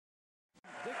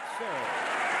Good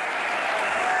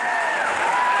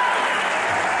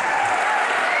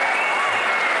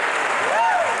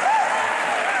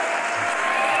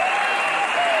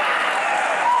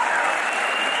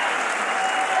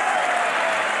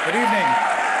evening.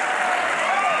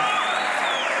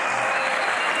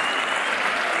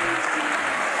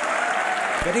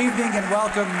 Good evening and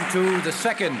welcome to the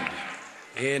second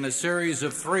in a series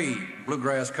of 3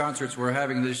 bluegrass concerts we're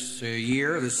having this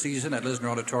season at Lisner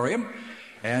Auditorium.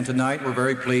 And tonight we're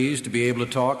very pleased to be able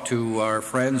to talk to our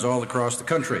friends all across the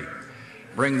country,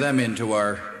 bring them into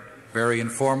our very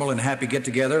informal and happy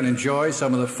get-together and enjoy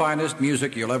some of the finest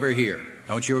music you'll ever hear.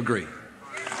 Don't you agree?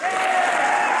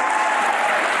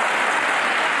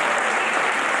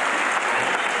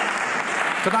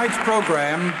 Tonight's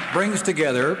program brings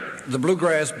together the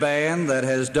bluegrass band that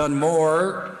has done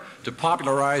more to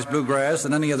popularize bluegrass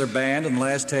than any other band in the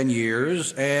last 10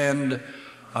 years, and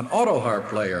an auto harp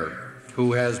player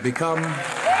who has become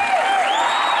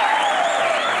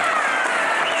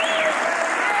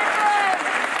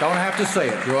don't have to say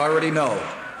it, you already know.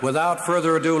 Without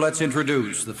further ado, let's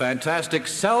introduce the fantastic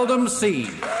Seldom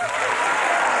Seed.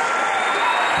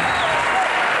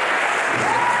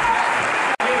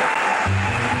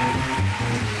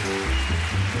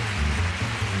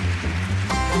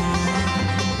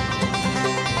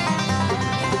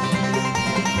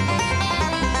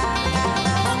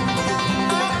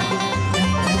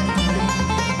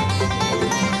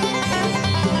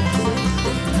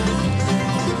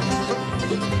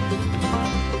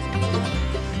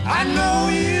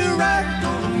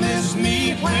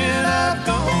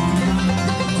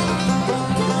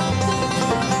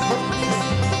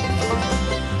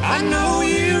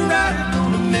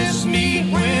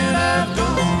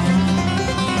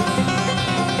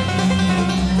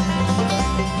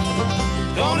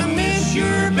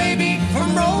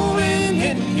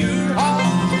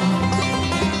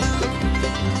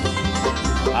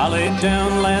 I laid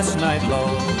down last night,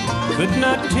 Lord, could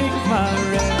not take my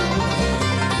rest.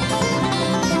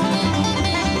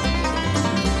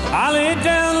 I laid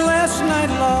down last night,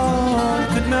 Lord,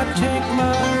 could not take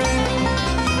my rest.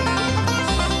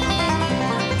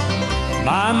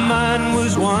 My mind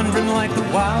was wandering like the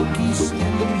wild geese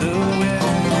in the west.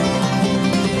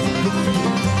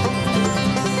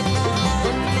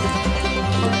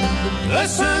 The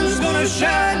sun's gonna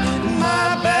shine in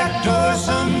my back door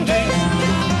someday.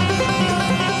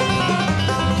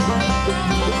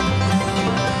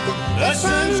 The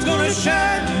sun's gonna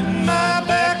shine in my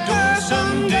back door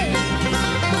someday.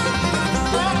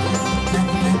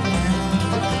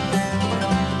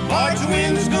 March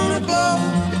wind's gonna blow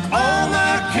all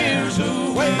my cares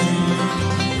away.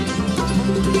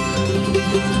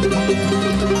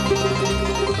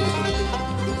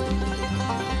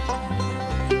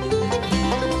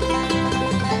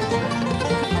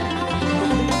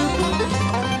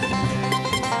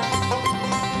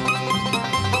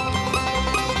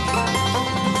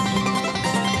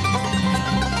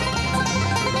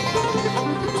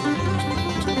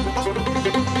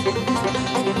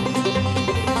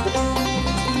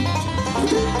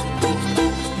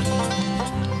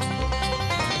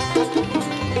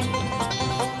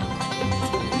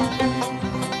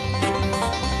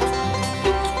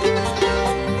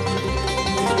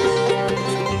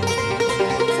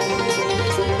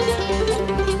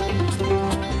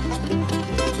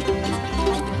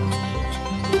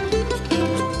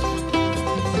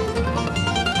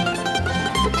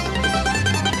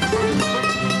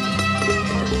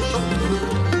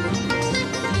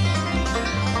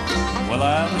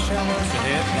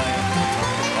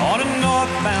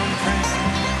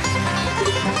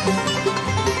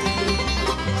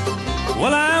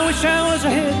 Well, I wish I was a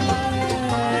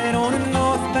headlight on a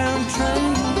northbound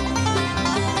train.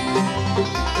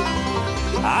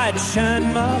 I'd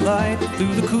shine my light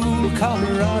through the cool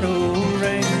Colorado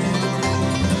rain.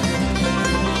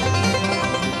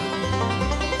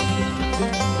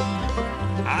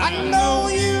 I know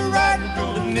you're right,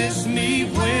 gonna miss me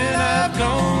when I've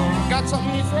gone. Got something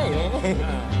in your throat, huh?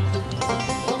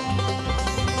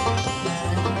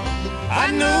 I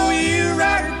know you're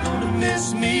right, gonna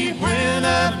miss me when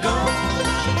I've gone.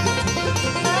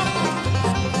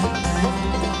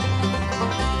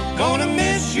 Gonna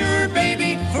miss your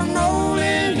baby from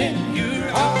rolling in your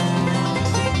arms.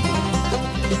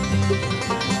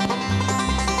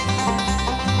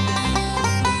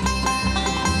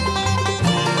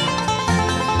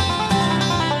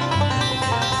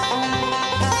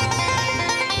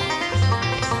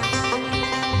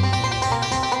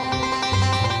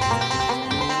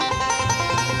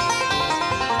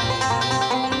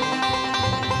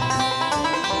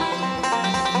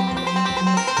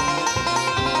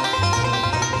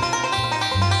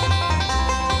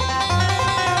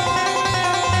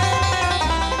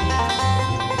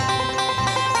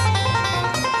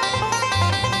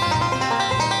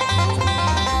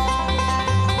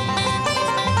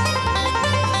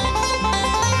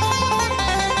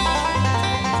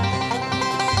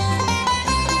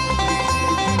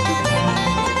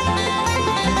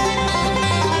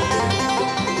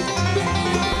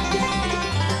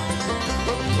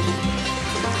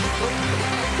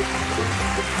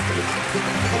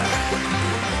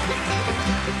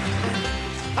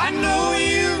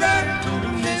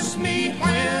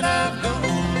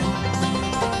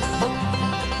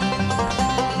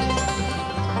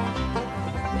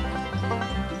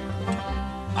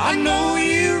 I know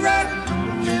you're right,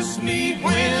 miss me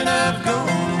when I've gone.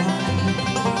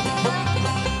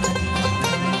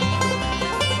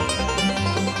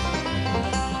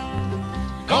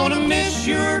 Gonna miss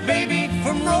your baby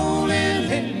from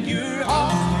rolling in your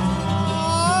arms.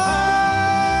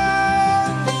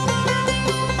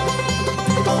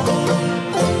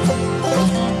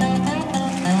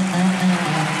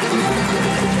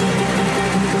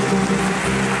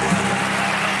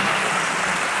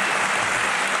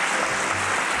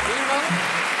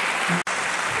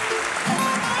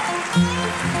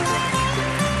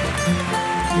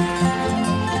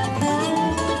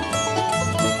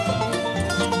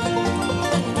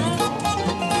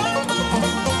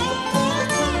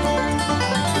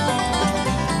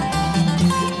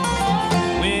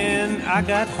 I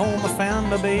got home, I found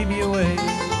my baby away.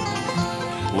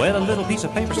 Well, a little piece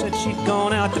of paper said she'd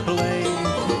gone out to play.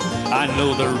 I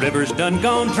know the river's done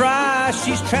gone dry,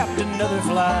 she's trapped another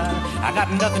fly. I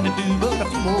got nothing to do but a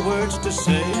few more words to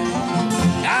say.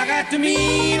 I got the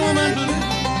mean woman blues,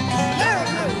 Lord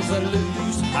knows I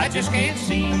lose. I just can't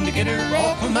seem to get her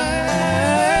off my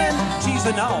mind. She's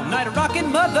an all-night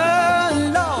rockin' mother,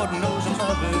 Lord knows I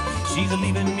love her. She's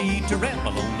leaving me to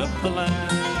ramble on up the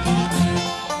line.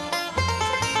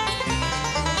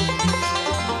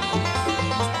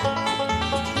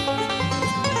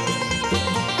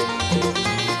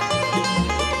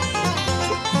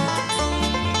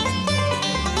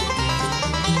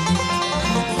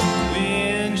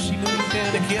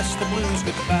 Kiss the blues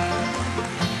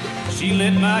goodbye. She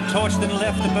lit my torch, then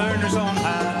left the burners on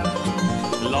high.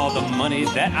 Lord, the money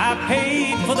that I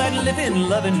paid for that living,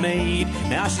 loving maid,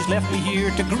 now she's left me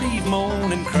here to grieve,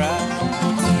 moan, and cry.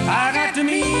 I got to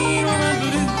mean woman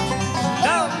blues,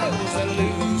 Lord knows I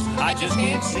lose. I just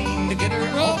can't seem to get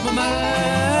her off my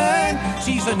mind.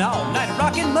 She's an all-night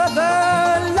rockin'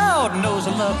 mother, Lord knows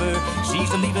I love her.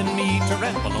 She's leaving me to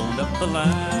ramble on up the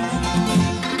line.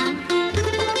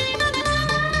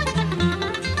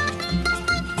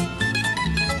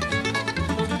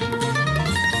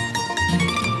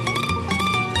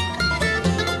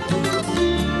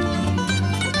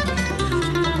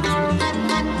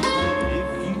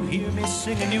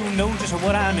 And you know just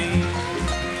what I mean.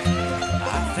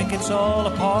 I think it's all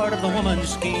a part of the woman's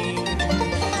scheme.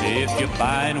 If you're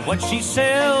buying what she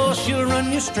sells, she'll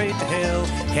run you straight to hell,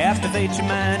 captivate your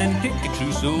mind and pick your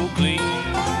trousseau clean.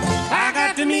 I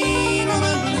got the mean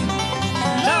woman blues,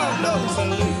 Lord knows I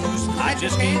lose. I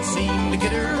just can't seem to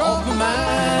get her off my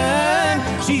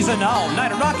mind. She's an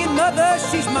all-night rockin' mother,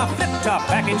 she's my flip-top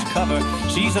package cover.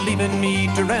 She's leaving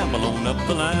me to ramble on up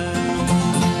the line.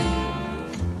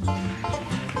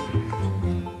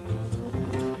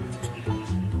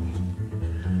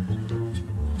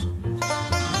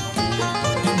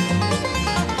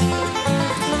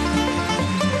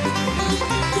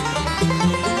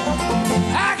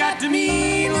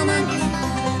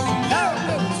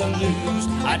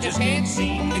 I just can't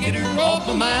seem to get her off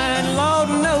my mind. Lord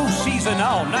knows she's an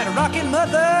all-night rockin'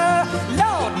 mother.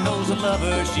 Lord knows I love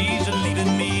her. She's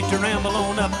leaving me to ramble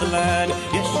on up the line.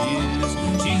 Yes, she is.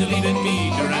 She's leaving me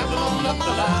to ramble on up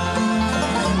the line.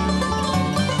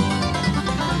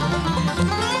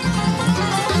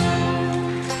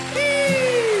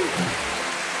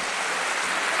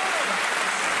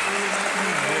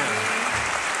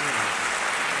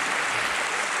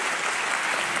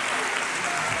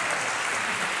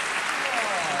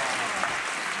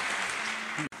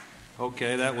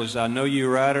 Okay, that was I Know You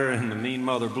Rider and the Mean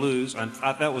Mother Blues.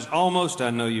 That was almost I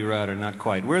Know You Rider, not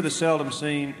quite. We're the Seldom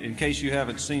Scene, in case you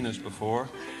haven't seen us before.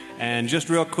 And just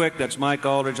real quick, that's Mike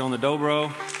Auldridge on the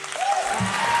Dobro.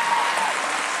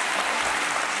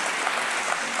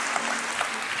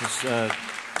 It's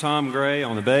Tom Gray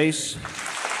on the bass.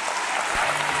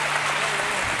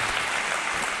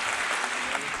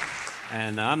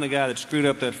 And I'm the guy that screwed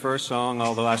up that first song,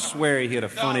 although I swear he hit a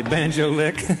funny banjo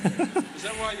lick. Is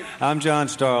that why you... I'm John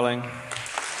Starling.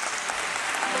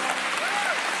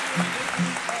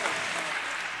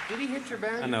 Did he hit your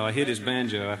banjo? I know, I hit his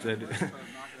banjo after that.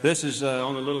 This is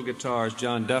on the little guitars,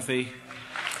 John Duffey.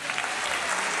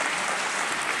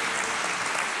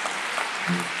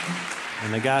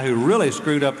 And the guy who really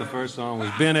screwed up the first song was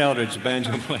Ben Eldridge, the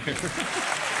banjo player.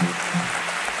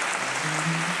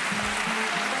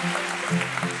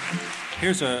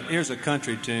 Here's a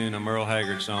country tune, a Merle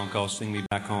Haggard song called Sing Me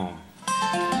Back Home.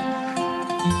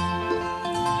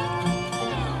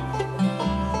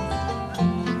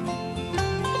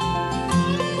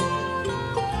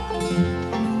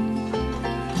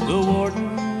 The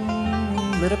warden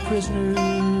led a prisoner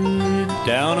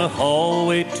down a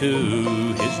hallway to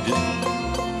his doom.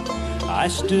 I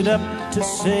stood up to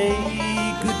say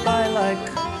goodbye like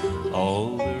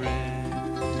all the rest.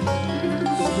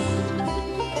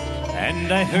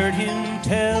 And I heard him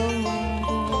tell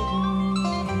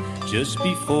just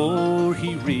before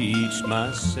he reached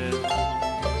my cell,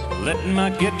 let my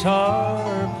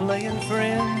guitar playing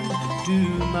friend do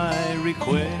my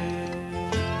request.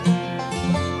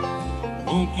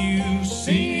 Won't you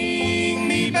sing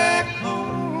me back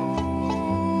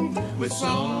home with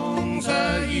songs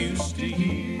I used to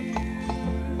hear?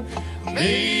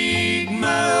 Make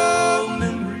my old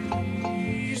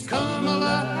memories come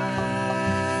alive.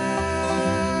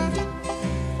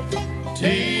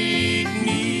 Take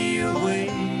me away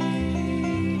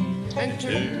and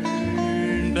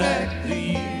turn back the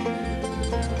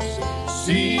years.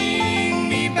 Sing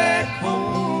me back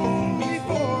home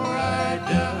before I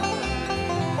die.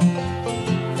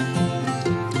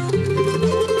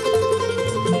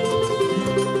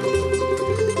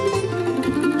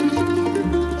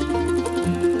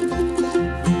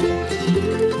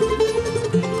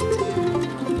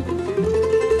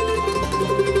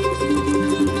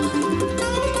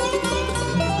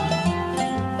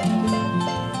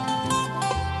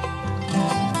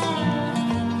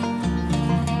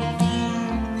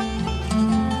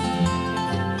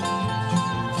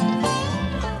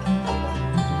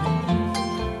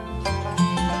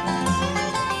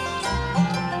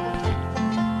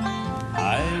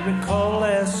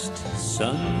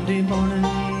 Sunday morning,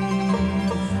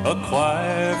 a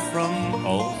choir from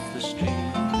off the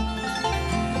street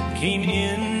came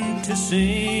in to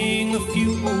sing a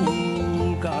few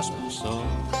old gospel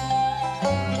songs.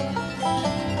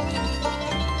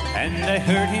 And I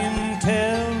heard him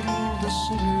tell the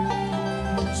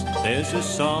singers, there's a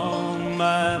song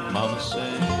my mama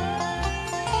sang.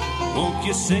 Won't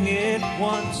you sing it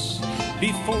once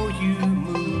before you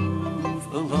move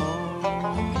along?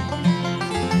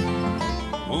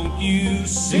 Won't you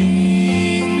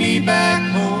sing me back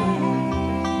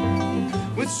home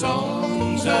with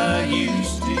songs I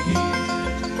used to hear?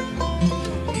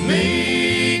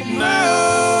 Make my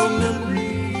old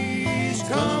memories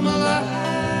come alive.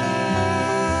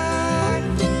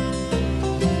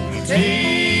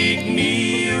 Take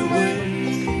me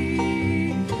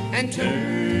away and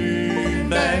turn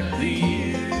back the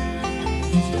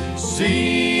years.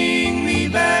 Sing me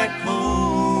back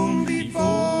home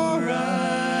before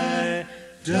I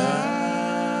die.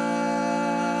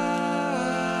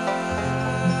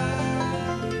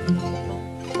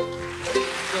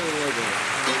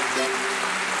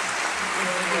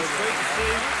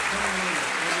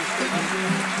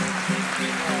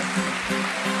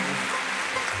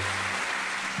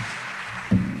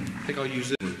 I think I'll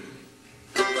use it.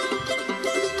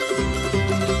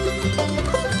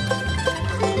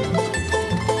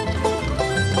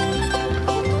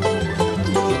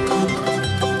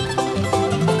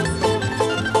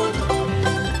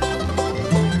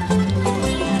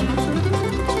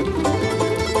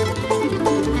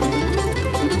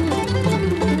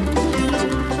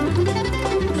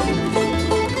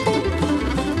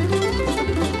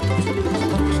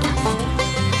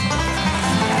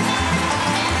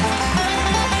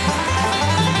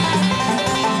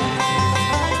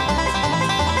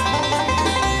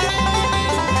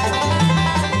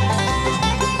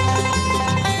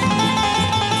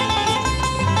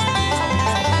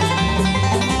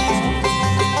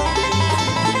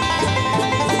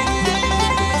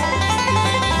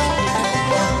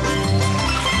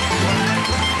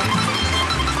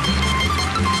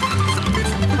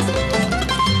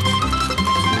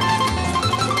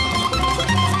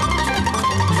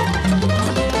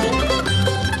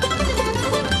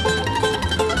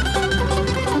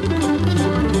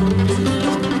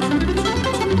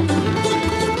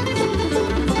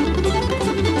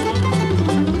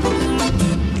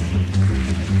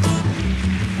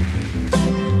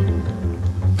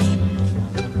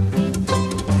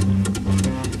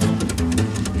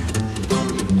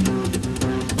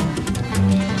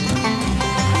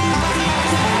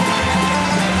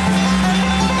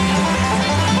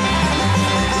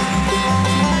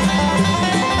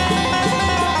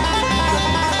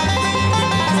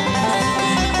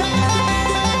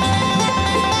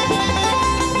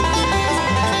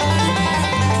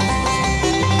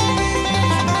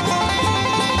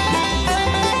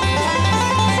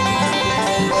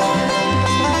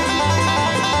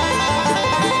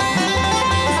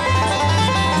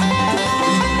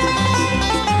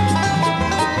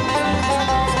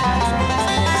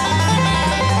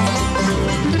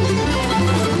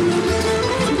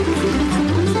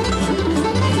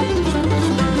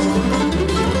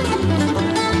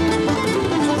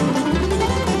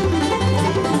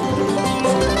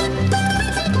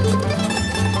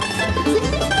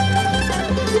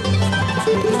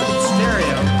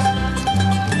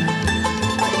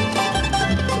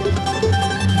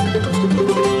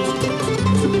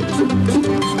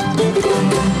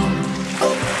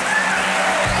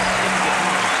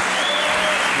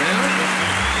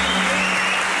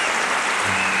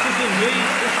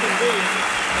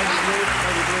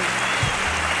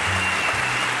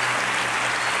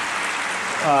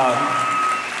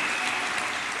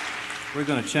 We're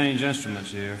going to change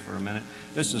instruments here for a minute.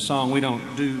 This is a song we don't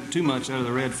do too much out of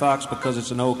the Red Fox because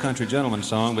it's an old country gentleman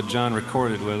song, but John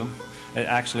recorded with him.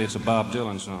 Actually, it's a Bob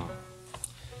Dylan song.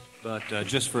 But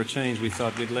just for a change, we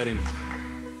thought we'd let him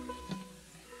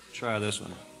try this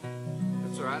one.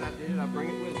 That's all right, I did it. I'll bring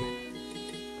it with me.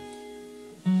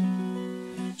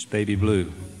 It's Baby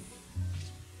Blue.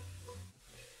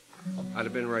 I'd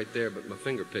have been right there, but my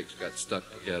finger picks got stuck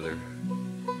together.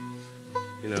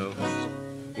 You know,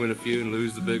 win a few and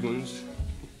lose the big ones.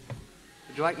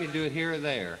 Would you like me to do it here or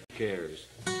there? Who cares?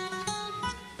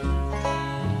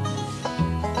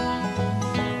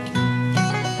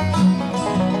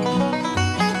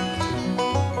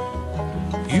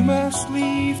 You must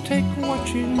leave, take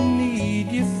what you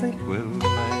need, you think will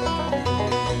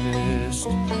last.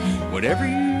 Whatever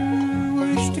you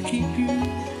wish to keep you,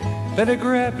 better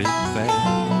grab it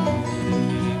fast.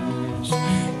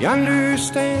 Yonder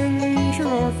stands your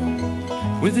orphan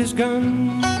with his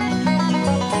gun,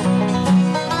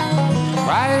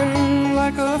 crying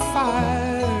like a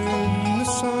fire in the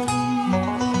sun.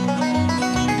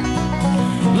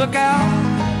 Look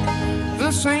out,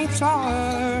 the saints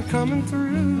are coming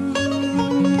through.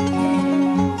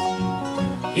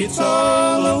 It's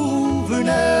all over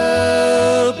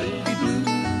now, baby blue.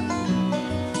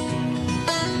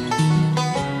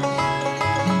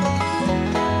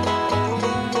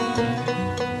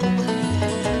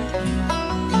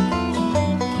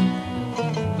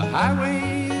 The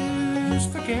highways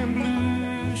for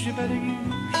gamblers, you better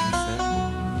use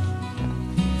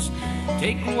yourselves.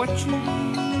 Take what you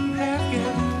have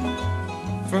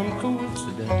gathered from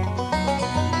coincidence.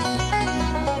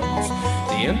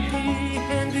 The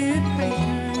empty-handed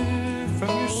painter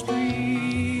from your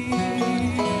street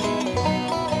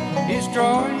is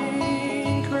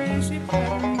drawing crazy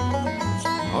patterns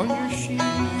on your sheet.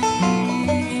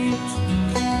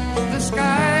 The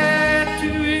sky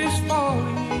too is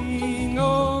falling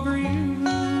over you.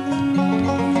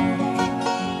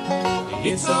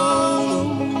 It's all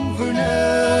over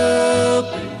now,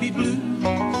 baby blue.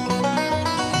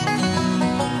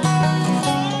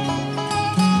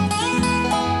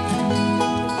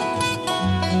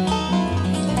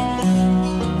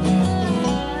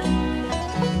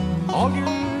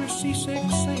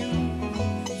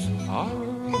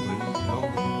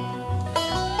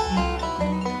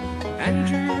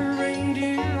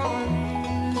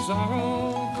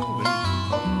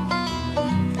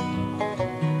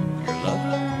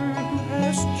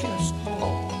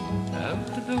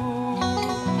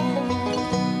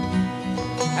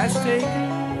 Has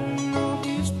taken all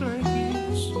his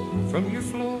blankets from your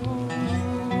floor.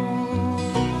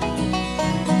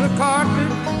 The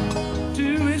carpet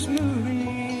too is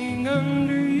moving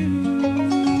under you.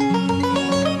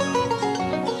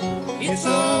 It's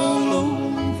all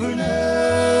over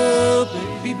now,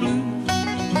 baby blue.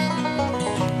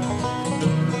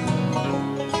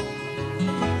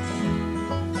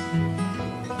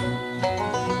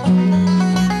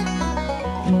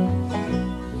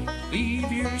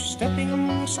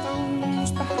 Stepping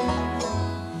stones behind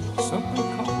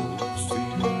something called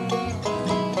street.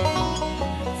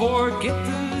 Forget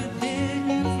the dead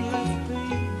you've left, they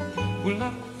will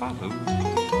not follow.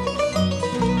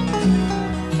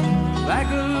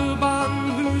 Vagabond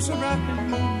who's a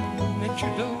rapping at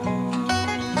your door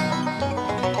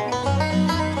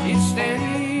is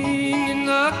standing in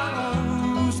the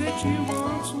clothes that you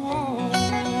once wore.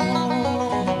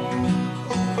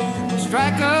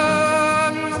 Strike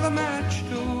another match,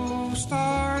 go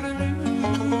start anew.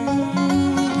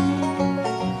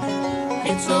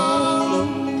 It's all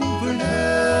over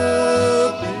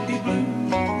now, baby blue.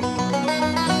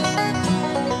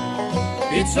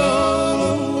 It's all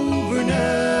over now,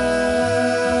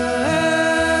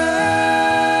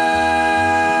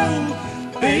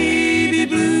 baby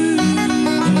blue.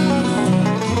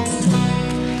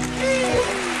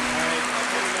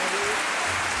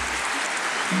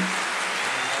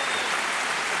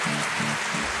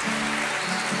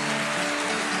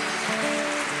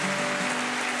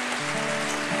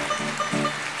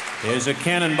 Here's a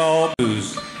Cannonball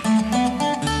Blues.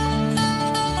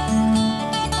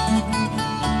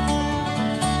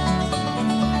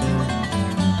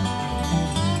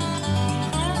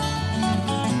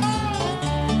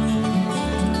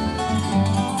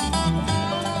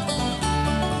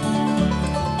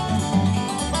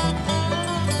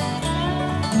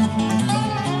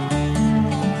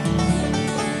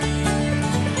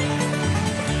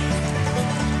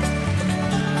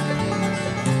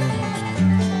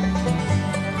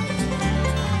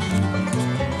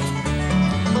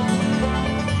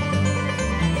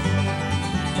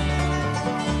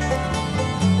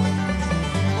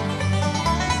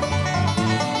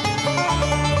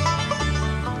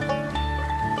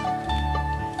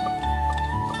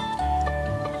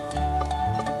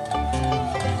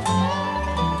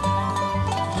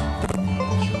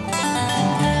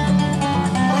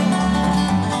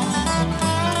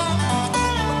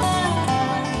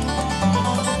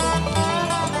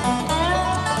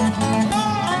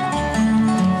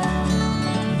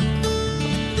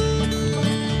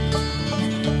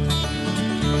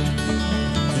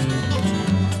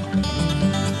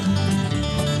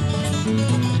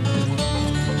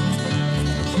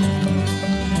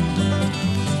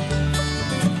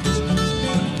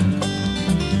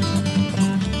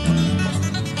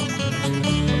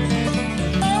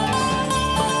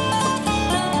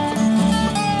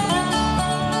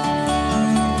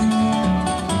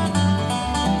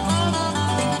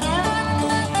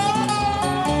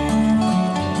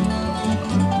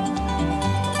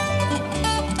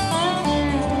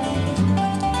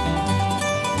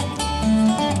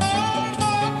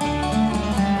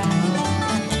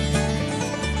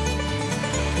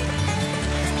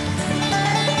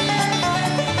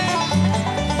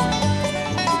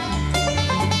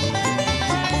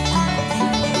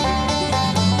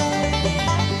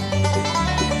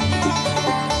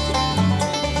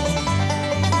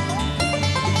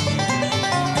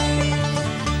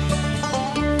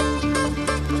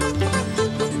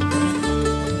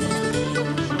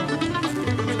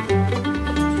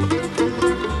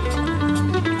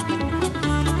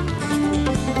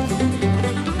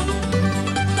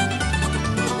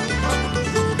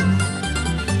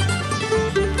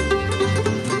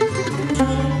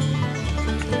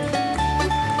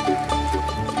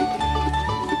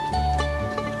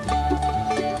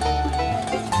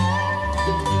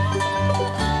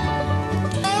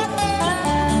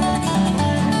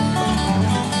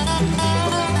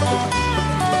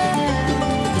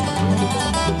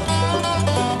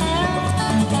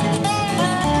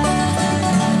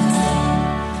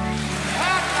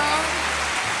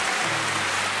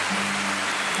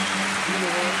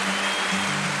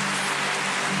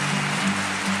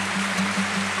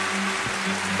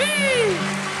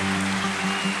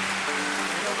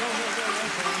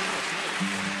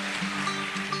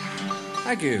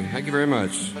 Thank you. Thank you very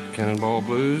much. Cannonball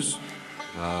Blues.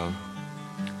 I'd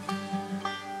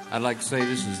like to say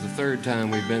this is the third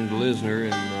time we've been to Lisner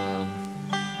in,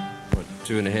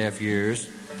 2.5 years.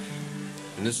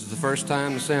 And this is the first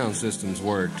time the sound system's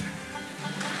worked.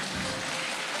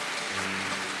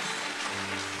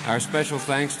 Our special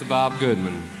thanks to Bob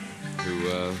Goodman,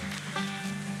 who,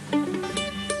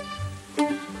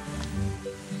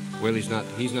 well,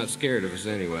 he's not scared of us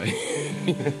anyway.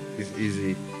 He's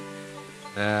easy.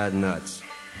 Nuts.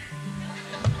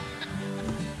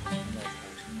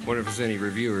 Wonder if there's any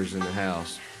reviewers in the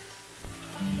house.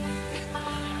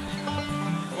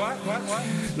 What?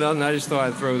 Nothing, I just thought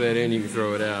I'd throw that in, you can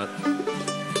throw it out.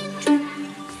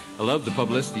 I love the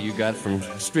publicity you got from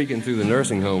streaking through the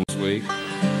nursing home this week.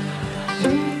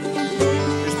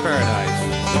 Here's Paradise.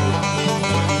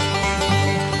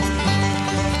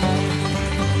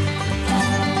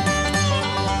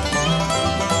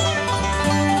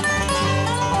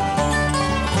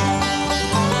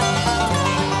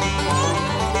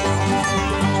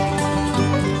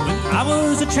 I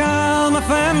was a child, my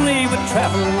family would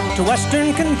travel to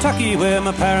western Kentucky where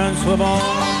my parents were born.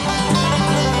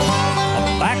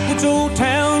 A backwoods old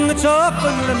town that's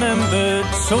often remembered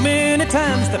so many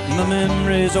times that my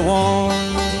memories are warm.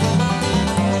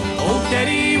 Oh,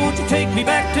 Daddy, won't you take me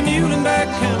back to Muhlenberg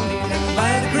County and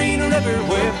by the Green River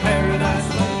where paradise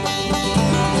lay?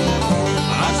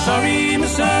 I'm sorry, my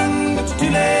son, but it's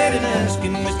too late in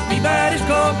asking. Mr. Peabody's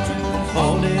called to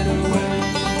haul it away.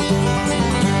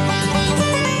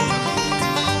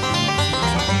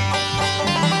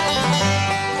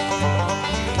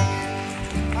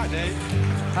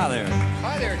 Hi there.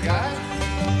 Hi there, guy.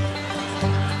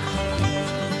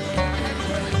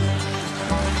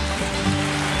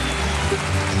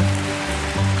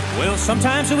 Well,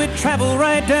 sometimes we'd travel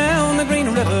right down the Green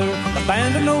River,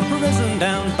 abandon old prison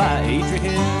down by Adria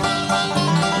Hill.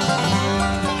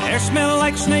 Air smelled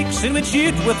like snakes and we'd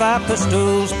shoot with our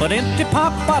pistols, but empty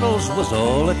pop bottles was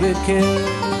all that we'd kill.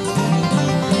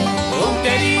 Oh,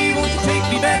 Daddy, won't you take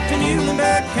me back to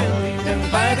Muhlenberg County, down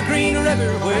by the Green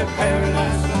River where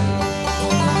paradise lay?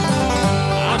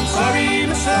 I'm sorry,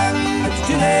 my son, but it's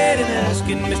too late in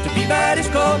asking. Mr. Peabody's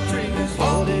called train has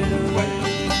hauled it away.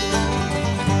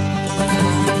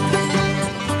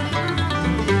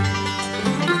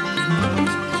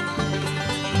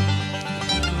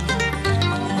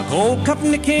 The coal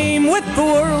company came with the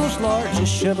world's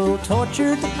largest shovel,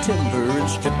 tortured the timber and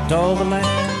stripped all the land.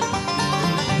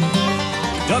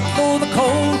 Dug for the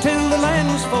coal till the land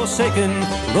was forsaken,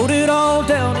 wrote it all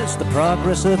down as the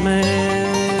progress of man.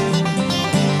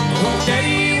 Oh,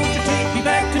 Daddy, won't you take me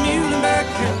back to Muhlenberg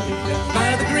County,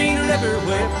 by the Green River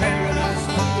where paradise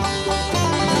lies?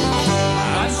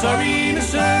 I'm sorry, my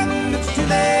son, it's too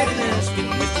late in asking.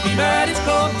 Mr. Peabody's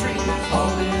called train and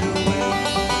falling away.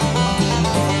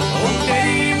 Oh,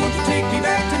 Daddy, won't you take me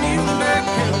back to Muhlenberg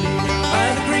County, by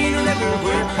the Green River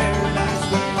where paradise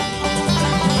lies?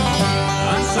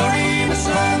 I'm sorry, my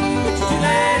son, but it's too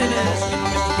late in asking.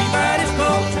 Mr. Peabody's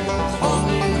called train and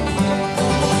falling away.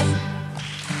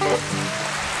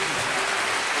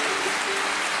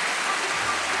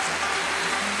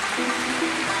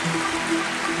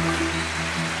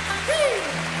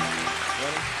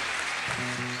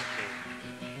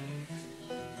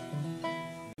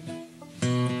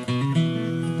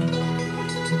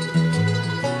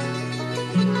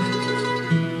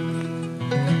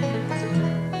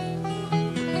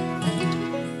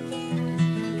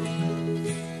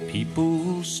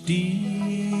 People steal,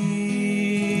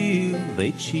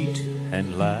 they cheat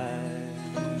and lie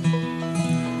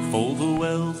for the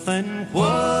wealth and what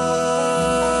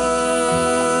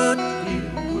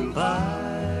it will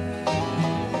buy.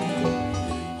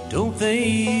 Don't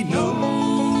they know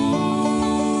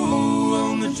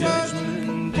on the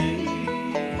judgment day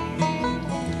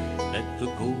that the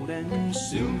gold and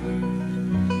silver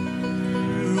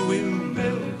will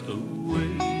melt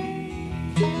away?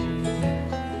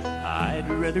 I'd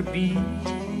rather be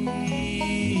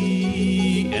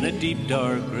in a deep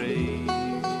dark grave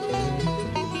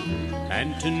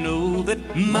and to know that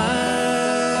my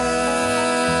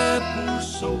poor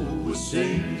soul was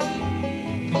saved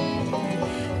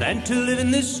than to live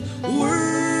in this world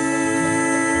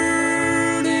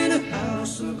in a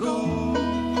house of gold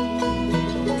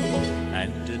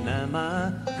and deny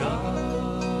my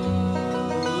God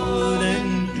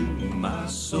and do my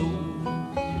soul.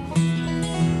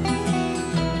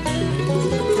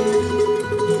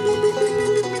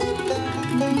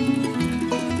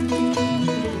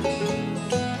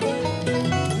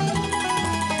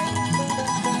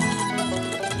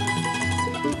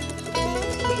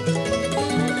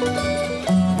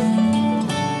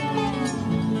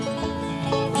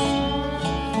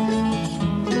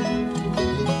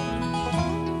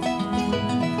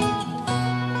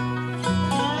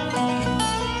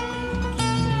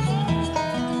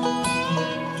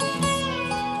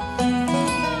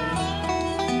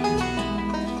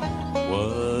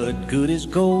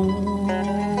 gold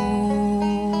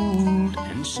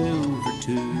and silver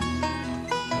too.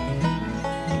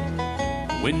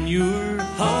 When your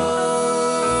heart's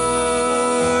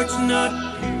not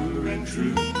pure and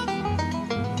true,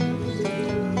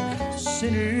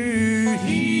 sinner,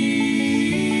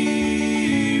 hear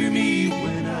me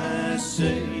when I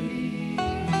say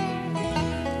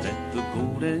that the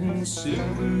gold and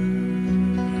silver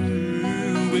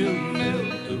will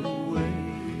melt away.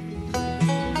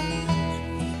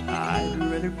 I'd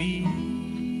rather be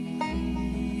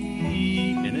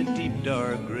in a deep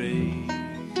dark grave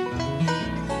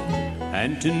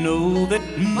and to know that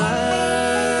my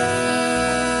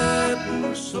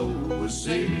poor soul was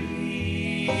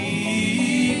saved,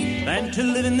 than to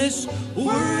live in this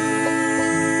world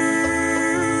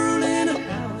in a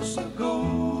house of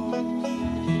gold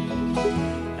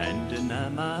and deny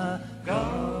my God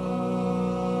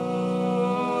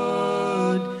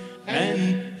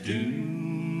and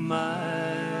doom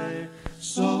my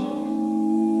soul.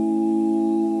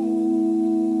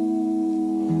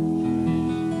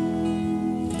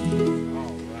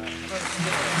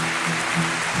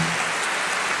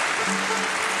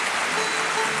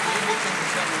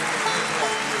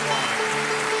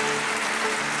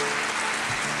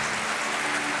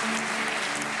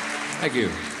 Thank you.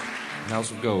 House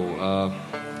of Gold.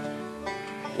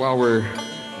 While we're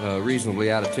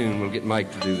reasonably out of tune, we'll get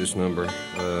Mike to do this number.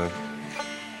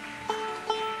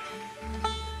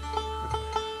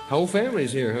 Whole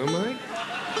family's here, huh, Mike?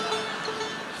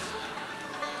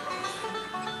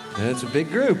 That's a big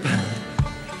group.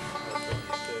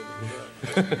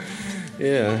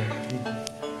 Yeah.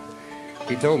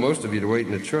 He told most of you to wait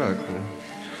in the truck.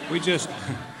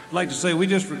 I'd like to say we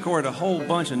just recorded a whole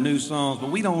bunch of new songs, but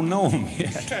we don't know them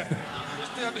yet.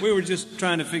 We were just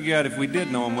trying to figure out if we did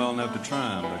know them well enough to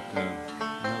try them, but you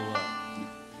know what?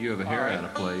 You have a hair out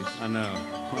of place. I know.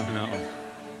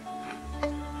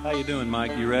 How you doing,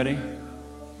 Mike? You ready?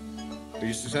 Are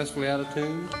you successfully out of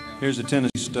tune? Here's a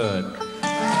Tennessee stud.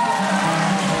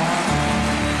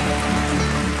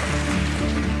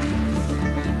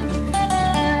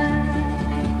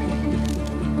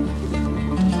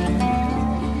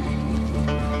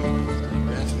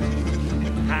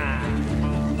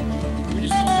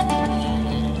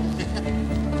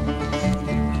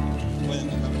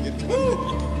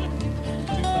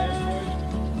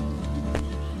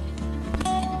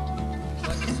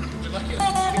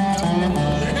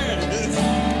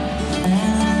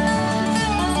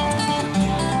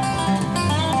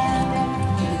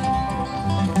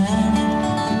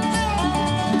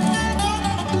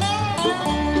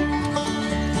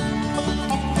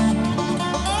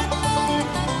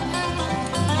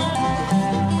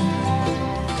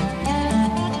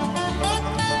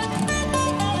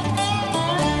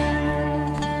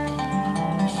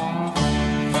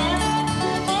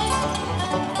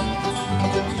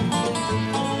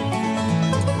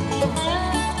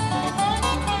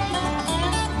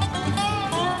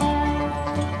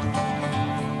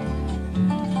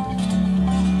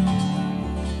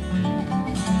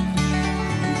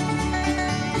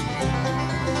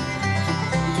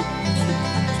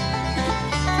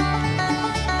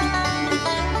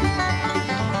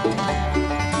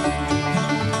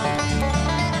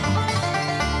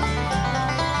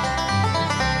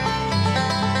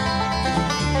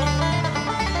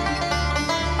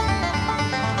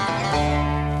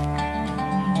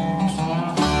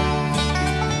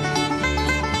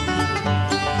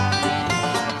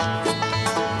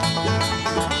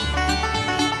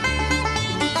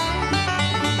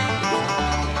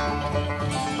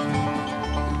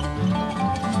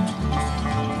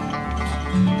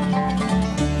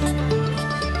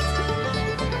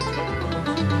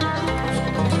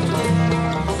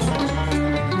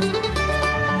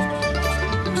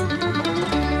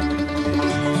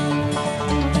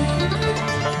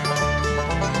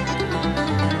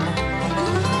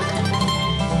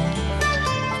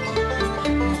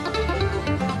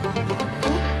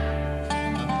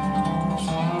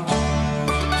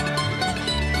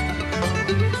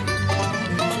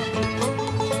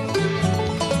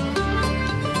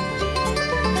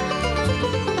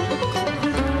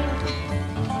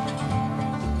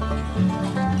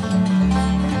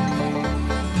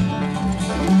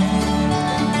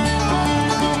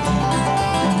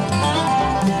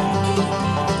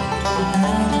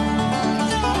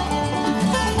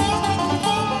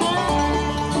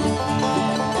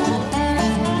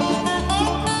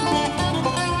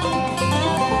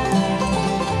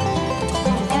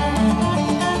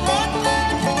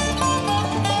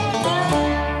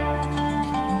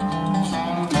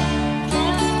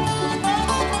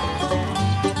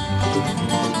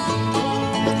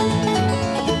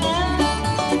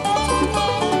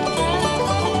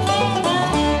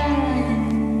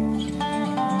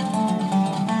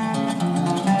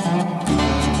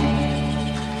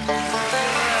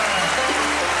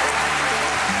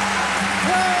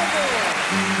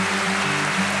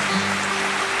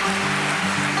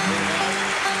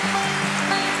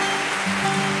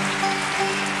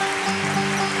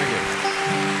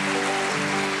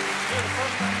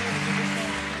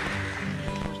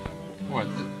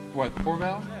 Poor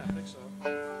Valley? Yeah, I think so.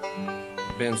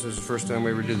 Ben says the first time we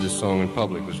ever did this song in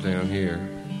public was down here.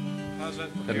 How's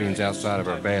that? That means outside of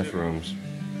our bathrooms.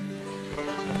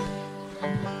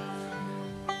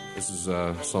 This is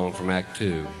a song from Act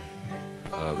 2,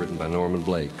 written by Norman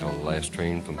Blake, called The Last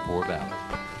Train from Poor Valley.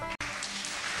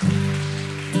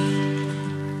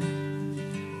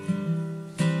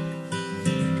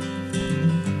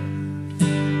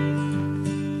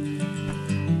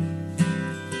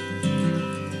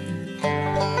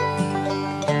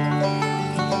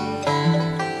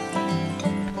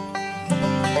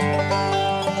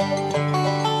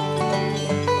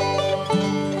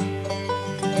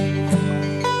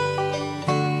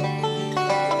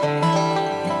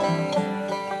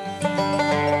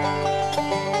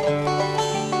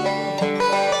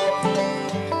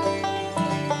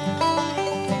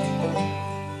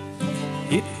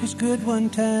 One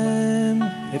time,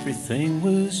 everything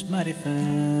was mighty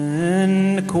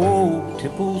fine. The cold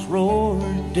tipples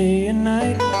roared day and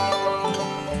night.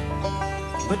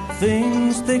 But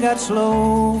things, they got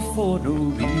slow for no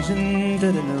reason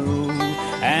that I know.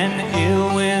 And the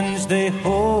ill winds, they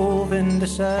hove into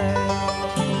sight.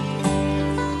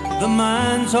 The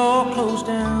mines all closed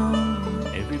down,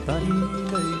 everybody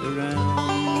laid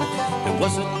around. There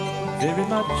wasn't very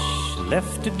much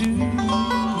left to do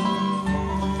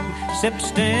except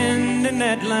stand in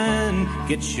that line,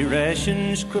 get your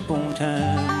rations, crip on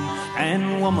time.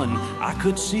 And woman, I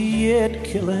could see it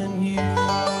killing you.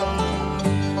 Now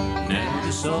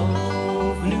the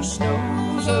soft new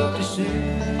snows of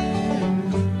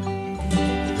December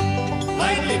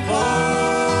lightly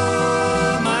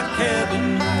pour my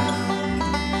cabin round.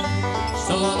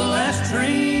 Saw the last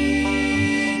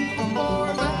train from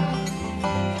Florida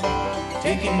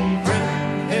taking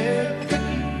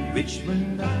brown-haired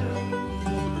Richmond down.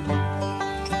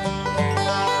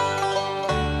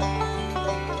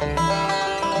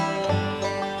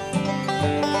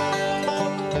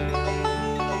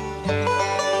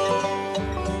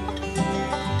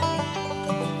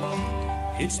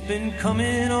 It's been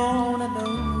coming on, I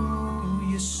know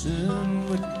you soon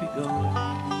would be gone,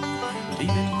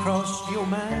 leaving crossed your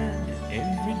mind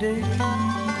every day.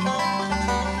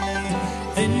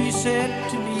 Then you said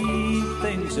to me,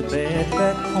 things are bad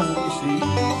back home, you see.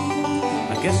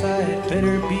 I guess I'd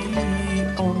better be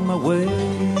on my way.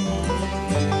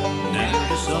 Now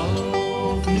the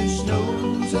soft new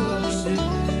snows of the city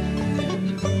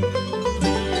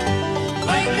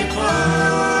lightly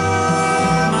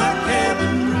pour my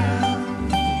cabin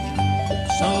round.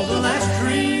 Saw the last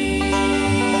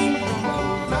train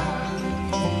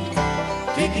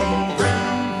taking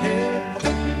brown-haired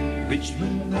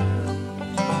Richmond round.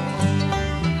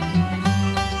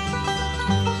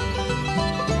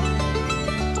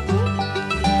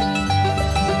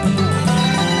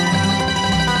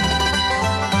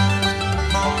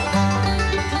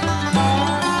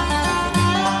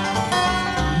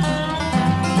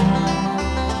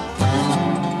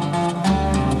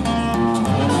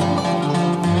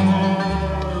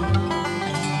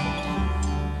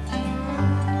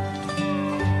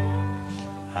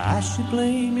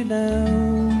 Blame you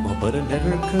now, but I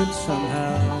never could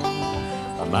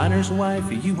somehow. A miner's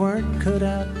wife you weren't cut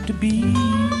out to be.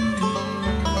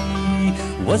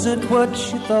 Was it what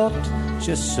you thought,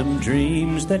 just some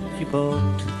dreams that you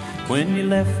bought when you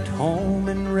left home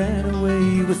and ran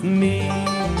away with me?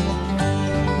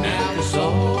 Now the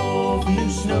soft new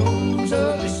snows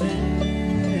of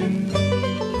December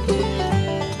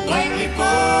lightly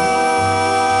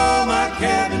pour my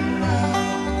cabin.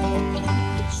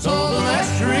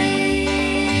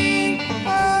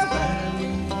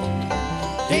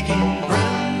 Taking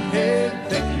brown-haired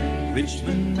Becky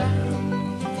Richmond down.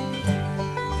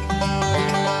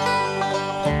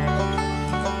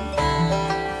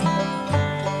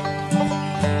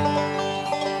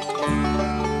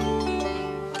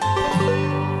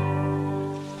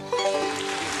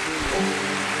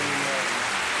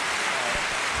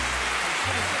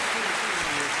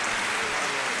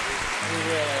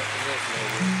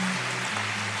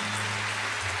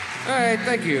 All right,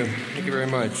 thank you. Thank you very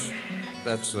much.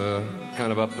 That's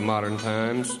kind of up to modern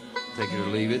times. Take it or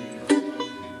leave it,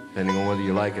 depending on whether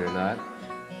you like it or not.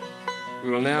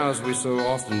 We will now, as we so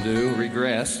often do,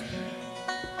 regress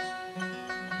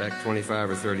back 25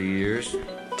 or 30 years.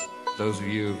 Those of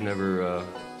you who've never, or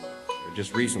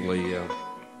just recently,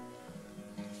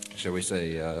 shall we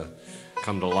say,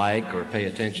 come to like or pay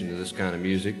attention to this kind of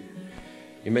music,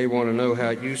 you may want to know how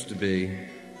it used to be.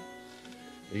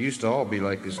 It used to all be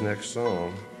like this next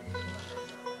song.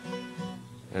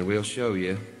 And we'll show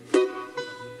you.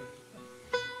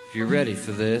 If you're ready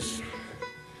for this.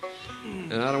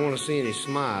 And I don't want to see any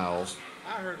smiles.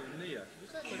 I heard Linnea.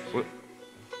 Is that Linnea? What?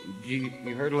 You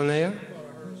heard Linnea? I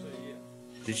heard her say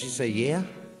yeah. Did she say yeah?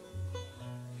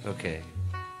 Okay.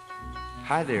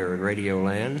 Hi there in Radio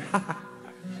Land.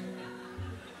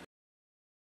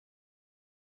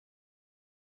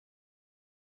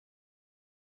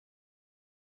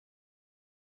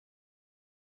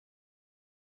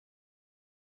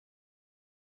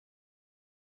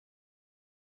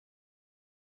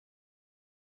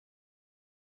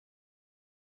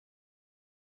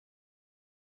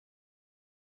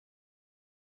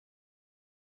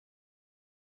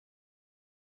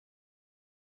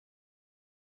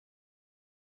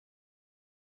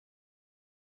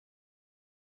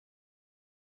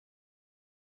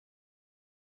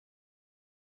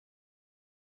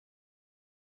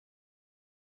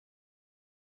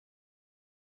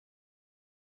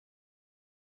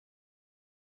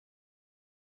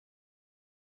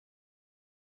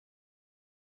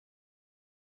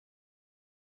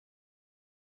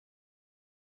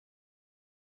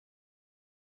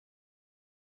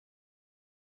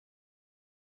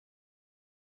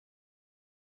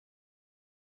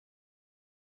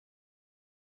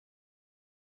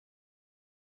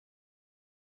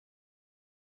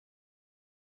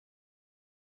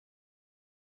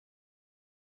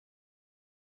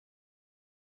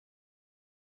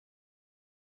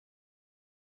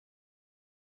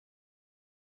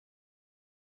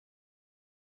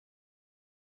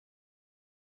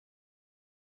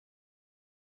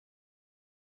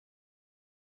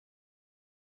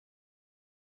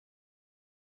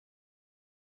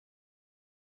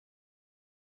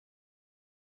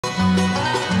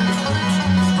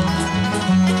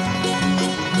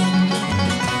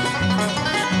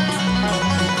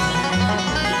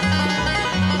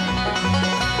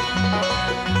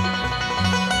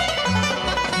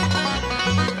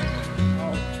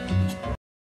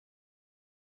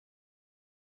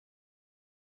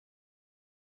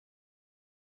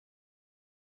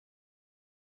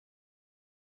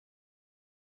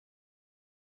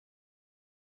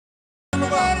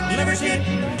 Lovers hit.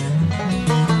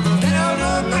 Then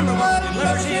I'll remember what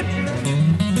lovers hit.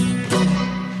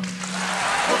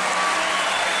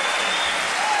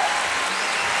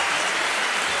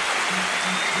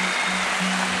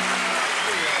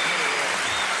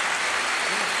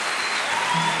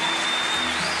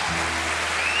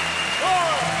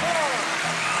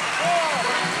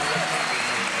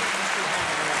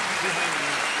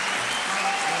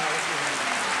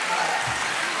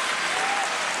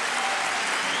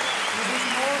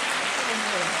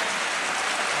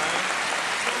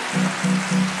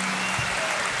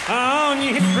 On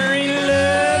you hit pretty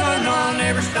love, I know I'll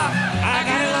never stop. I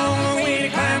got a long way to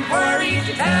climb before I reach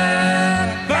the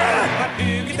top. But I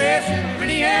do get this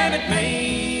pretty habit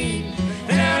made.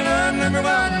 Then I'll love number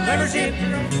one, lovers hit.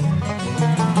 Then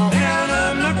I'll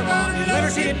love number one,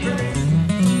 lovers hit.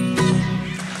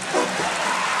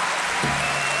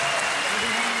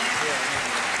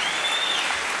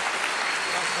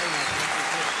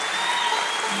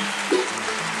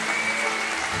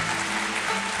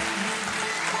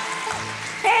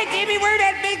 Give me where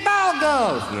that big ball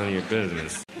goes. None of your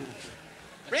business.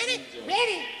 Ready?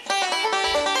 Ready.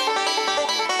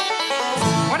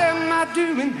 What am I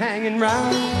doing hanging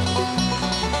round?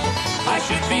 I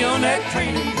should be on that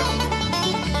train and go.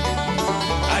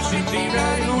 I should be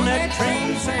riding on that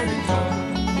train to San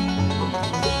Antonio.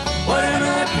 What am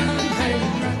I doing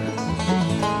hanging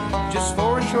round? Just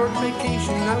for a short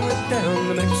vacation, I went down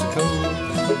to Mexico.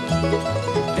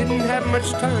 Didn't have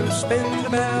much time to spend,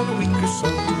 about a week or so.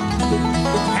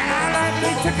 And I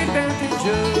lightly took advantage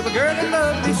of a girl that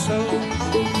loved me so.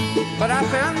 But I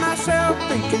found myself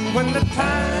thinking when the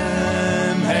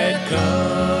time had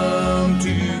come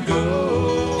to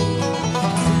go,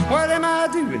 what am I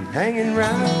doing hanging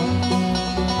round?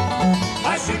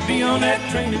 I should be on that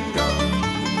train and go.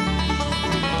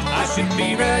 I should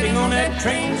be riding on that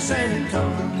train to San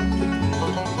Antonio.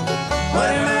 What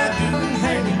am I doing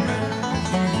hanging round?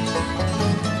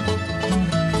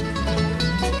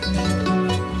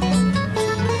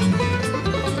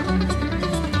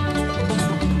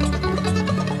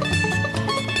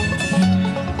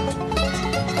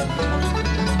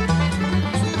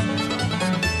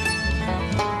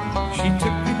 She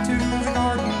took me to the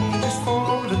garden just for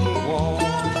a little walk.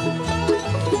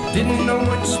 Didn't know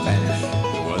much Spanish,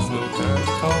 was no time to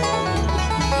talk.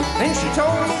 Then she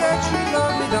told me that she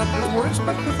loved me, not with words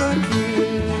but with a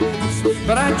kiss.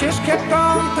 But I just kept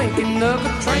on thinking of a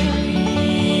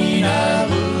train I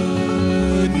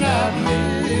would not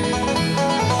miss.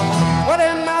 What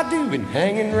am I doing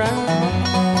hanging round?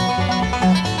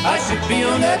 I should be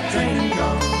on that train and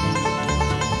gone.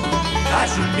 I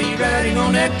should be riding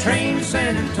on that train to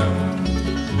San Antonio.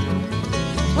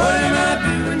 What am I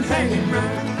doing hanging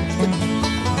round?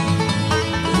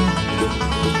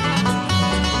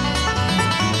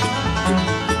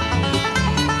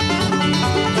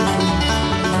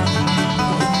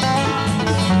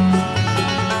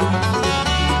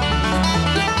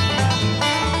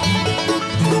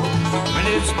 Well,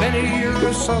 it's been a year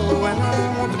or so and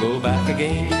I want to go back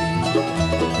again.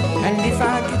 And if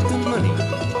I get the money,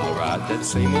 I'll ride that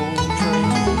same old train.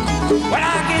 Well,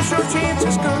 I guess your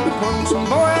chances come to lonesome,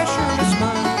 boy, I sure miss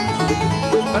mine.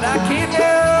 But I can't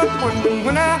help wondering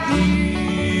when I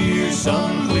hear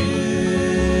some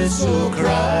whistle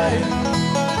crying.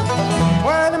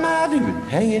 What am I doing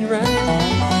hanging around?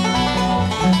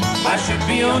 I should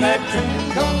be on that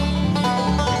train car.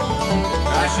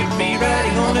 I should be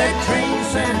riding on that train to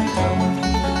San Antonio.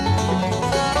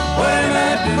 What am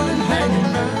I doing hanging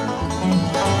around?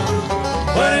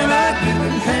 What am I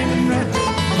doing hanging around?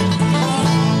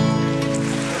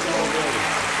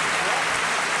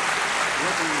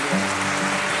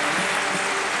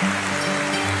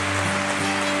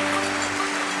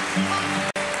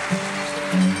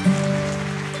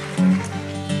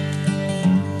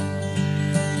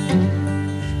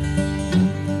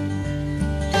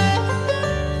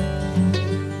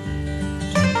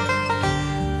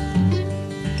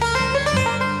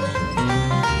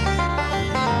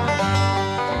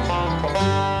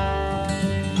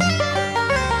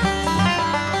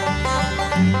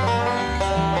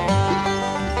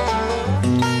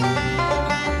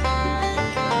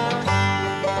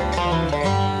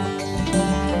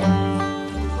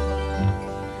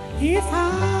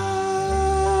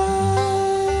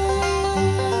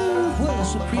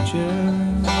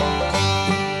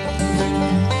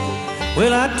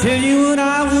 Well, I tell you what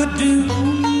I would do.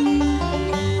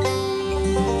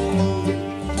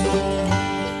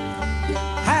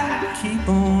 I'd keep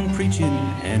on preaching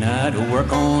and I'd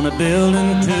work on a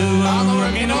building too. I'm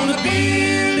working on a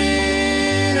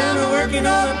building. I'm working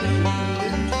on a building.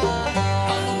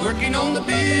 I'm working on the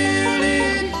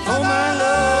building for my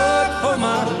Lord, for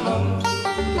my Lord.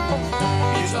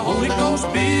 It's a Holy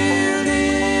Ghost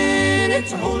building.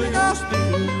 It's a Holy Ghost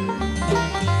building.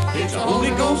 It's a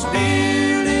Holy Ghost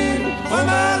building for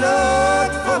my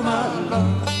Lord, for my Lord.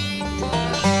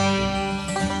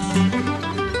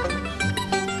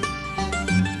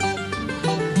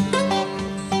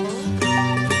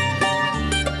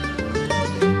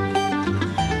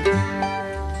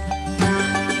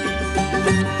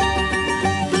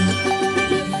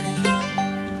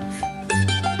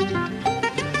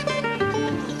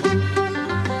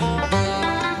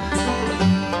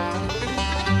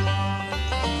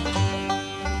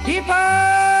 If I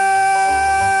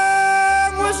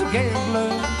was a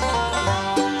gambler,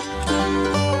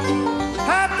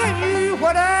 I'd tell you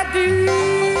what I do.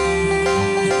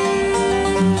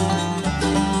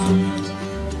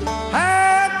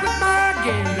 I'd quit my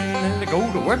gambling and go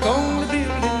to work on the building.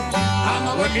 I'm a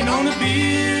working on the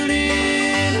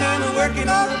building. I'm a working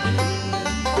on the building.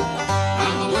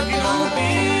 I'm a working on the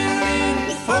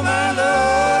building for my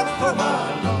Lord, for my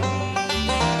Lord.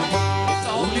 It's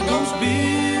the Holy Ghost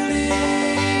building.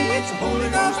 It's a Holy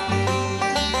Ghost building.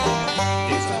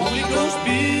 It's a Holy Ghost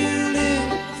building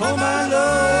for my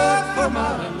Lord, for my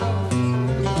Lord.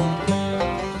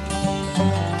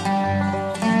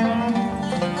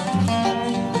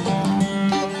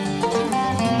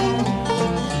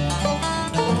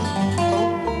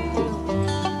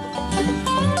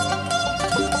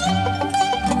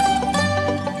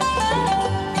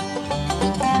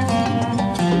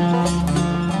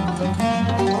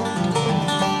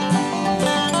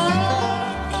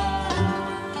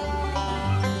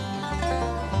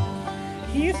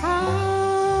 If I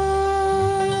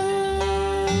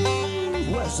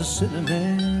was a sinner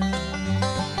man,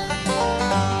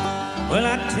 well,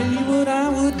 I tell you what I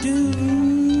would do.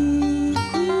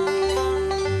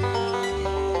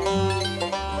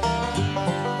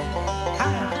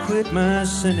 I'd quit my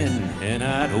sinning and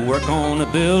I'd work on the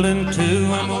building too.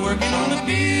 I'm a working on the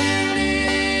building.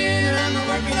 I'm a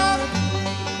working on the building.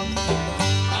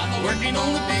 I'm a working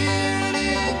on the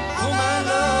building for my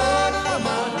Lord, for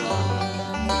my Lord.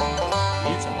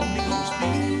 It's a Holy Ghost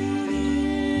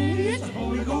building. It's a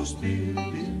Holy Ghost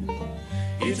building.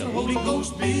 It's a Holy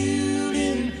Ghost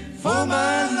building for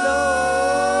my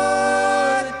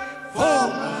Lord, for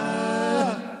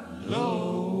my Lord.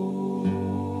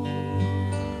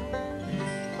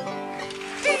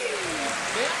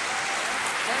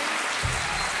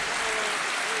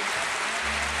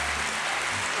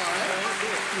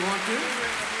 You want to?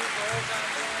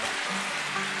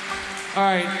 All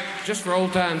right, just for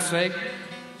old time's sake.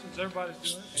 Since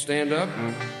everybody's doing it. Stand up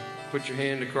and put your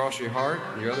hand across your heart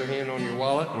and your other hand on your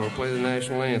wallet, and we'll play the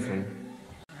national anthem.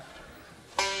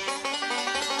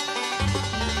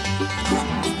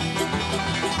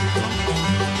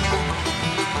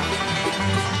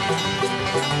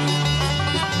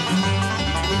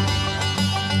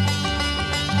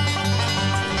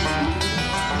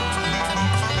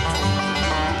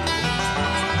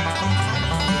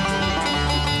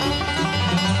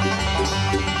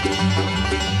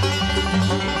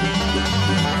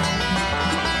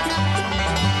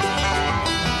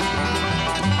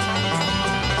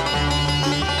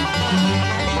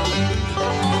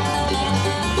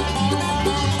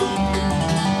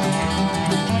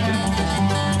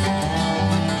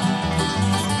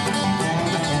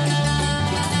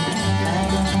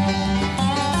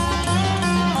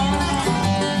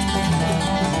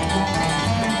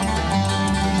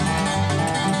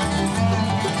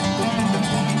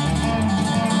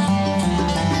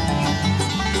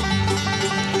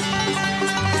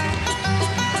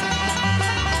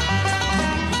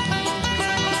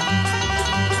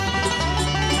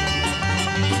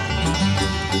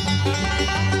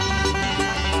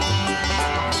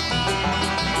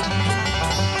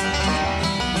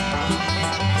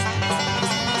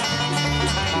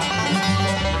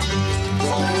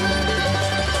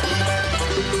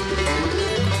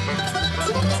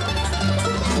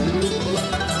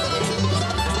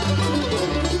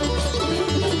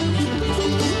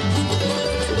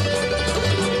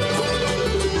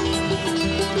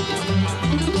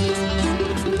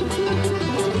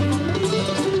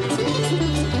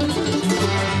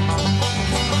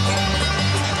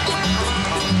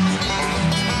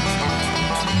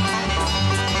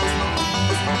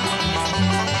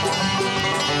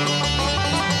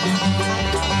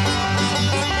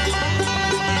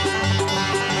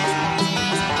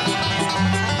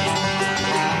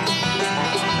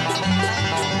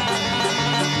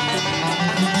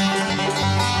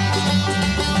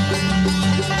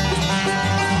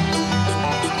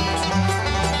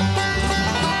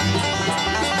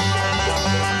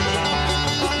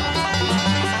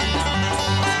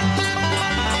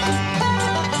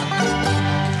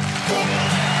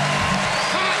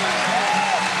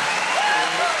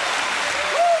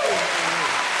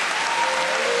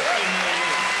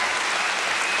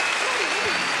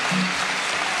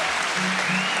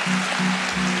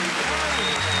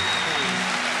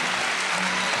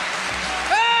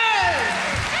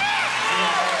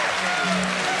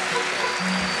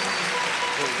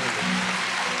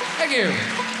 Thank you.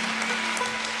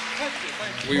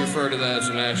 We refer to that as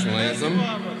the national anthem.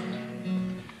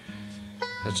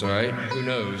 That's all right. Who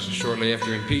knows? Shortly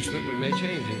after impeachment, we may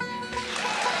change it.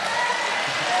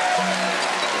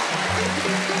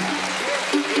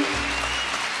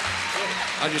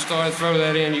 I just thought I'd throw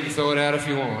that in. You can throw it out if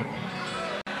you want.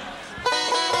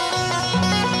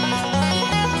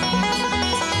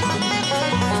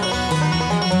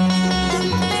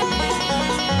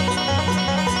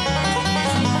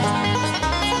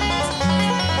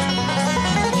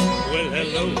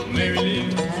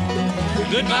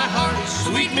 Goodbye, heart,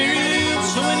 sweet Mary Lou,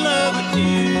 so in love with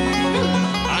you.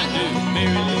 I do,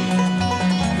 Mary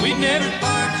Lou. We'd never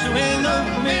part, so hello,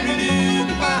 Mary Lou,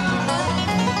 goodbye.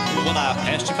 Well, I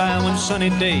passed you by one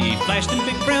sunny day, flashed them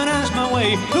big brown eyes my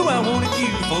way. Who I wanted you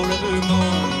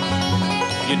forevermore.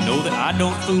 You know that I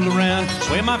don't fool around,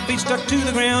 swear my feet stuck to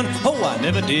the ground. Oh, I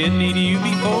never did need you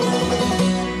before.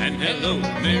 And hello,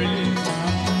 Mary Lou.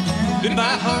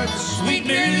 Goodbye, heart, sweet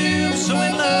Mary Lou, I'm so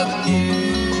in love with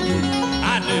you.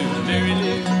 I do, Mary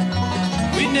Lou.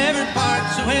 We never part,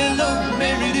 so hello,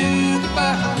 Mary Lou,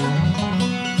 goodbye.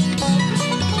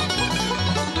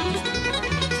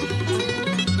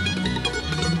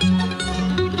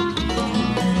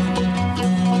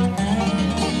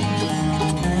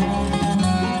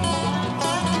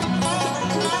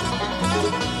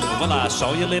 Well, I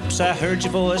saw your lips, I heard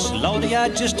your voice. Lordy, I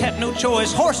just had no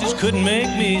choice. Horses couldn't make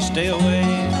me stay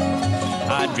away.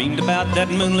 I dreamed about that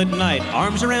moonlit night,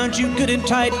 arms around you good and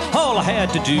tight. All I had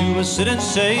to do was sit and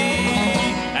say,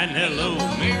 and hello,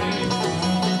 Mary.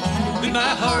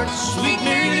 Goodbye, heart, sweet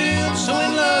Mary Lou, I'm so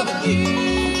in love with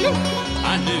you.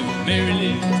 I knew, Mary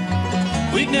Lou,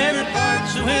 we'd never part,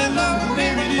 so hello,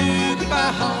 Mary Lou,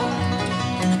 goodbye, heart.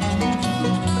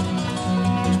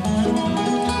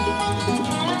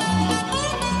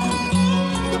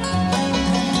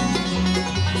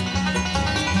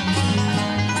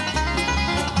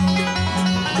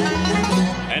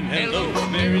 Hello,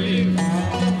 Mary Lou.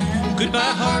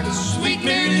 Goodbye, heart, sweet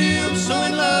Mary Lou, I'm so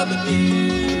in love with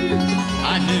you.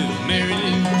 I knew, Mary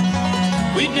Lou,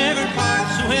 we'd never part,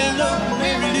 so hello,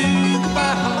 Mary Lou,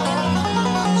 goodbye,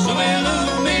 heart. So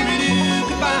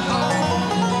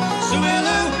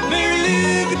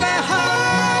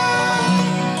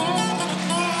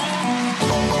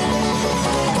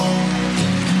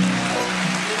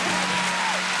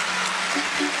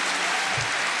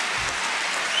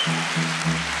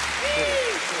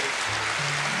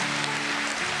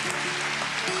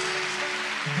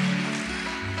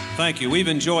thank you. We've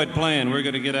enjoyed playing. We're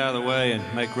going to get out of the way and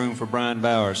make room for Brian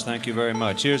Bowers. Thank you very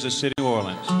much. Here's the City of New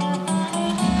Orleans.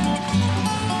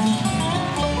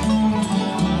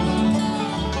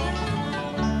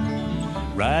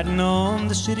 Riding on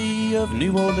the city of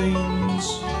New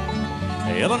Orleans,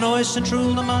 Illinois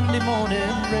Central, the Monday morning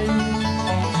rain.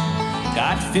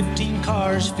 Got 15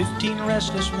 cars, 15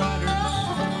 restless riders,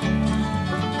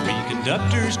 3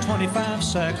 conductors, 25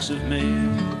 sacks of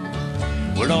mail.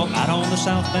 We're all out on the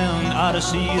southbound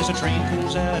Odyssey as a train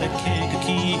pulls out of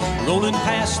Kankakee, rolling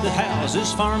past the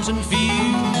houses, farms, and fields,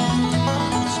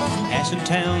 passing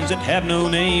towns that have no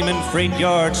name and freight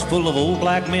yards full of old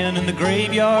black men and the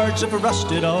graveyards of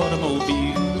rusted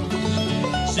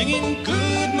automobiles, singing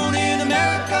 "Good Morning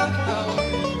America."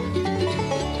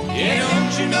 Yeah,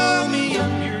 don't you know me?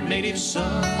 I'm your native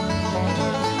son.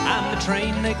 I'm the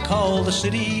train they call the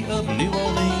City of New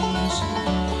Orleans,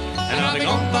 and I'll be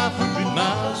gone 500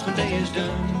 miles when day is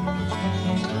done,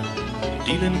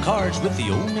 dealing cards with the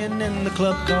old men in the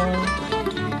club car.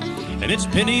 And it's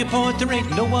penny a point, there ain't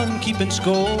no one keeping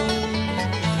score.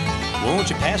 Won't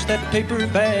you pass that paper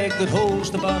bag that holds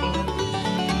the bottle?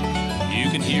 You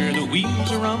can hear the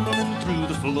wheels rumbling through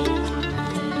the floor.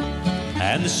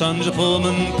 And the sons of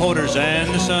pullman porters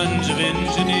and the sons of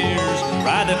engineers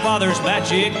ride their father's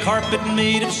magic carpet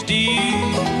made of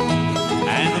steel.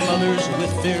 And the mothers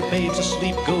with their babes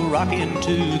asleep go rocking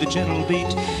to the gentle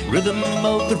beat. Rhythm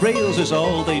of the rails is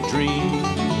all they dream,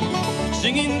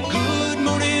 singing "Good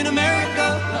Morning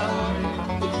America."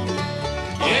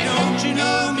 Yeah, don't you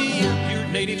know me? I'm your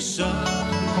native son.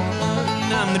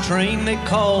 I'm the train they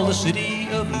call the City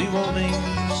of New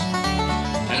Orleans,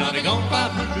 and I'll be gone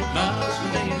 500 miles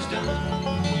when day is done.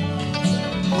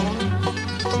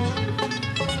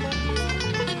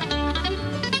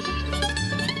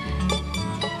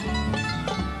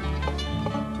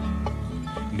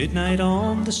 Midnight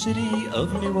on the City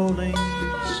of New Orleans,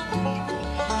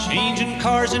 changing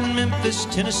cars in Memphis,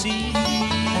 Tennessee.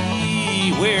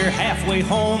 We're halfway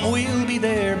home, we'll be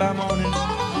there by morning.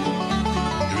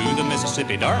 Through the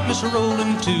Mississippi darkness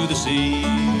rolling to the sea.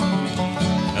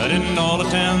 And in all the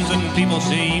towns and people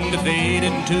seem to fade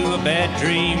into a bad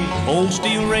dream. Old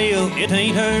steel rail, it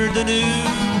ain't heard the news.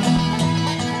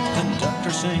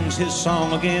 Conductor sings his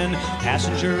song again.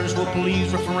 Passengers will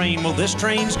please refrain. Well, this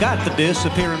train's got the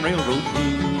disappearing railroad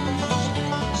blues,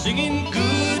 singing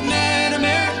 "Good Night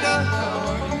America."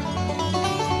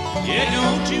 Yeah,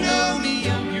 don't you know me?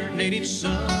 I'm your native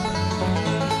son.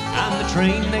 I'm the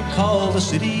train they call the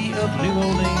City of New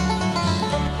Orleans,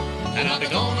 and I'll be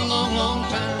gone a long, long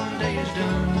time when day is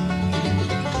done,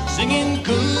 singing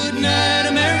 "Good Night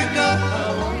America."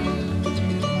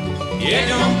 Yeah,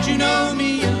 don't you know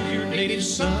me? I'm your native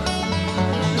son.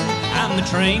 I'm the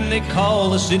train they call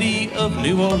the City of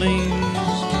New Orleans,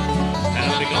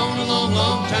 and I'll be gone a long,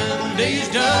 long time when day is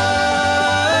done.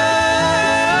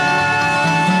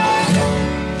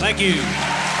 Thank you.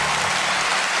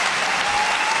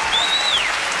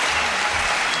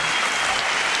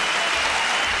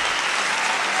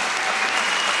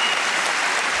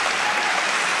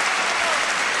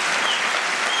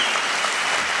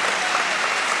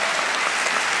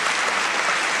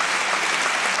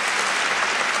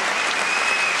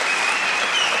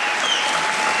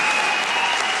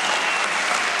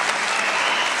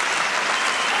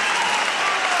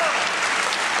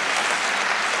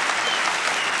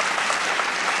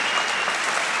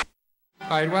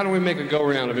 All right, why don't we make a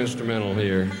go-round of instrumental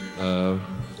here?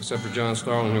 Except for John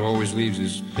Starling, who always leaves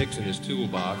his picks in his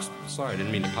toolbox. Sorry, I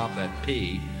didn't mean to pop that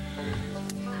P.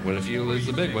 When a few lose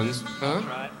the big ones, huh?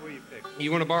 Right, where you pick?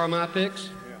 You want to borrow my picks?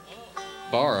 Yeah.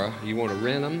 Borrow? You want to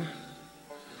rent them?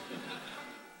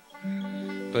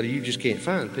 But you just can't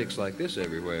find picks like this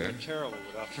everywhere. It's terrible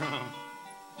without drum.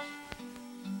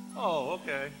 Oh,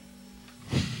 okay.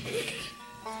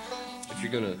 If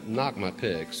you're going to knock my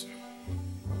picks.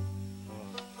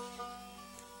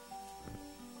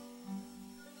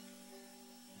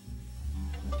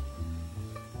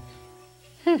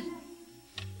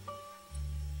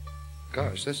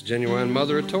 Gosh, that's genuine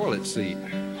mother of toilet seat.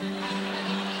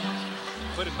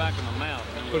 Put it back in my mouth.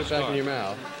 Put it back in your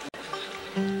mouth.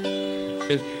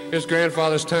 Here's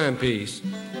grandfather's timepiece.